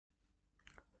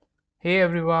Hey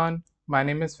everyone, my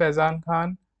name is Faizan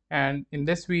Khan, and in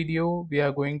this video we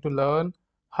are going to learn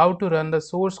how to run the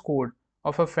source code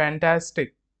of a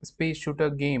fantastic space shooter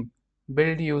game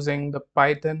built using the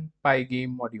Python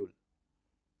Pygame module.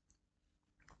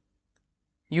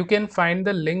 You can find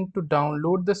the link to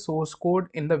download the source code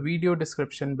in the video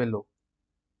description below.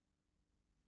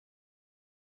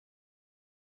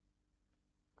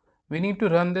 We need to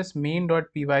run this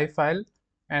main.py file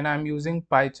and I'm using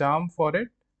PyCharm for it,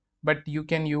 but you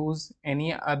can use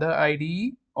any other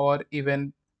IDE or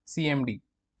even CMD.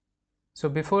 So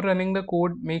before running the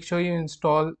code, make sure you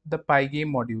install the Pygame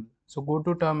module. So go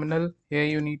to terminal. Here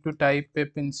you need to type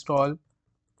pip install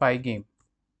Pygame.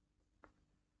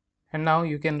 And now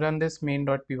you can run this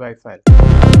main.py file.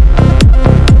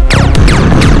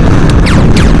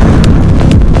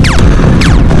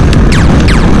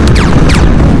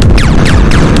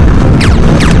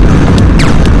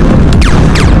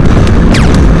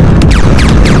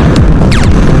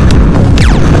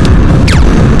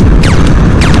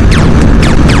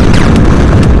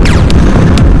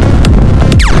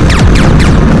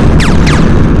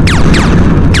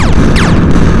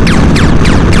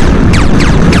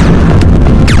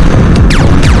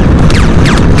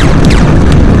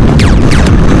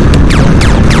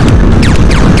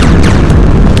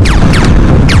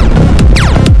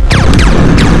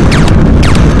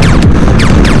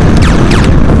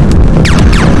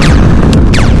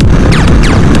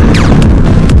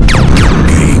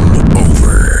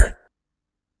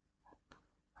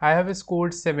 I have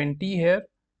scored 70 here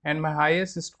and my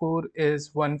highest score is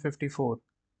 154.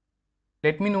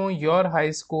 Let me know your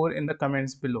high score in the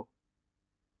comments below.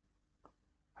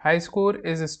 High score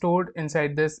is stored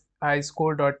inside this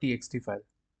highscore.txt file.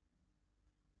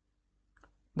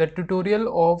 The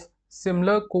tutorial of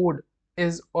similar code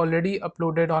is already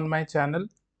uploaded on my channel,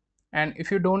 and if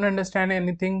you don't understand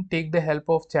anything, take the help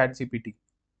of ChatGPT.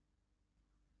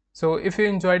 So if you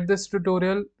enjoyed this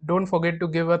tutorial, don't forget to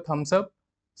give a thumbs up,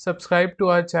 subscribe to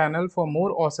our channel for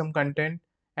more awesome content,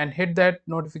 and hit that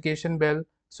notification bell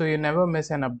so you never miss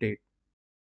an update.